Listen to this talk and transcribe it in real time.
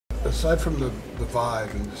Aside from the vibe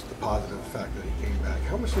and just the positive fact that he came back,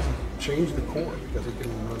 how much does he change the core because he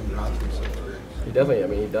can run routes in such ways? He definitely, I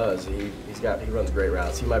mean, he does. He runs great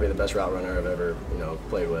routes. He might be the best route runner I've ever,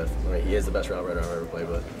 played with. I mean, he is the best route runner I've ever played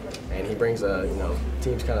with, and he brings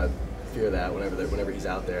teams kind of fear that whenever he's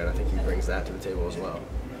out there, and I think he brings that to the table as well.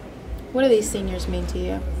 What do these seniors mean to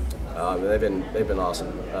you? They've been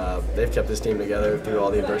awesome. They've kept this team together through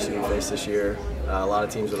all the adversity we faced this year. A lot of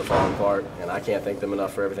teams that have fallen apart, and I can't thank them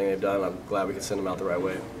enough for everything they've done. I'm glad we could send them out the right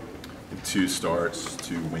way. 2 starts,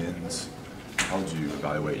 2 wins. How would you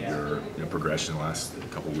evaluate your progression the last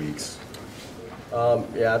couple weeks?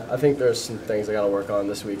 Yeah, I think there's some things I got to work on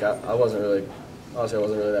this week. I wasn't really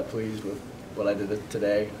that pleased with what I did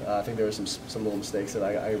today. I think there were some little mistakes that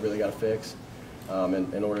I really got to fix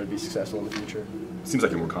in order to be successful in the future. It seems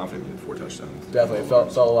like you're more confident with 4 touchdowns. Definitely,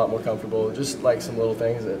 felt a lot more comfortable. Just like some little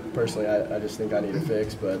things that personally I just think I need to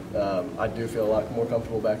fix, but I do feel a lot more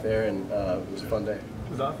comfortable back there, and it was a fun day.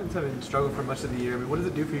 Was the offense having struggled for much of the year? I mean, what does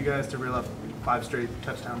it do for you guys to reel up 5 straight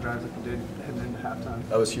touchdown drives like you did heading into halftime?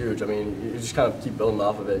 That was huge. I mean, you just kind of keep building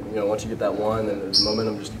off of it. Once you get that one, then the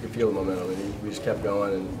momentum, you can feel the momentum, and we just kept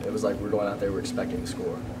going, and it was like we're going out there, we're expecting to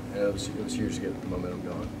score, and it was huge to get the momentum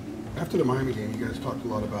going. After the Miami game, you guys talked a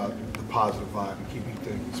lot about the positive vibe and keeping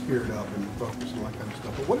the spirit up and focus and all that kind of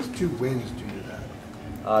stuff. But what does 2 wins do to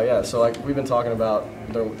that? Yeah, so like we've been talking about,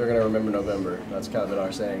 they're going to remember November. That's kind of been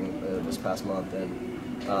our saying this past month, and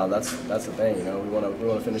that's the thing. We want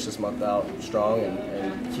to finish this month out strong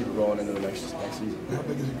and keep it rolling into the next season. How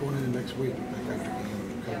big is it going into next week? That kind of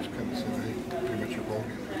game, the coach kind of said, hey, pretty much your bowl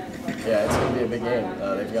game. Yeah, it's going to be a big game.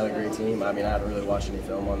 They've got a great team. I mean, I haven't really watched any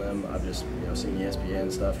film on them. I've just seen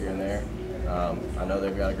ESPN stuff here and there. I know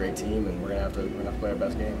they've got a great team, and we're gonna have to play our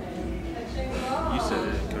best game. You said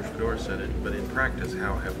it, Coach Fedora said it, but in practice,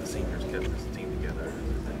 how have the seniors kept this team together? Has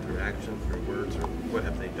it been through action, through words, or what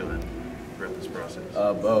have they done throughout this process?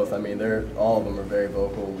 Both. I mean, all of them are very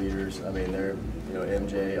vocal leaders. I mean, they're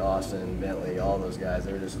MJ, Austin, Bentley, all those guys.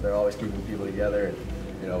 They're always keeping people together. And,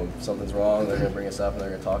 if something's wrong, they're going to bring us up and they're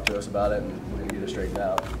going to talk to us about it, and we're going to get it straightened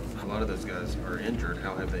out. A lot of those guys are injured.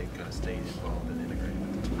 How have they kind of stayed involved and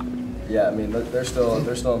integrated? Yeah, I mean, they're still involved.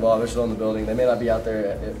 They're still in the building. They may not be out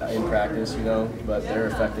there in practice, but they're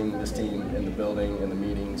affecting this team in the building, in the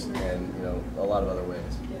meetings, and a lot of other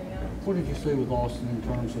ways. What did you see with Austin in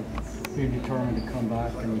terms of being determined to come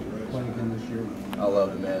back and play again this year? I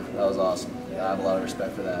loved it, man. That was awesome. I have a lot of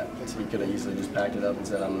respect for that. He could have easily just packed it up and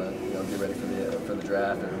said, "I'm gonna, get ready for the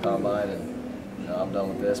draft or the combine, and I'm done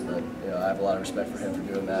with this." But I have a lot of respect for him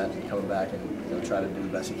for doing that and coming back and try to do the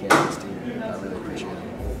best he can with his team. I really appreciate it.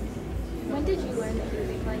 When did you learn that you would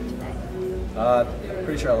be playing today? I'm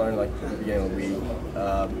pretty sure I learned like at the beginning of the week.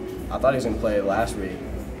 I thought he was going to play last week,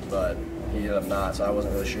 but he ended up not, so I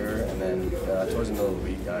wasn't really sure. And then towards the middle of the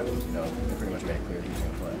week, they pretty much made it clear.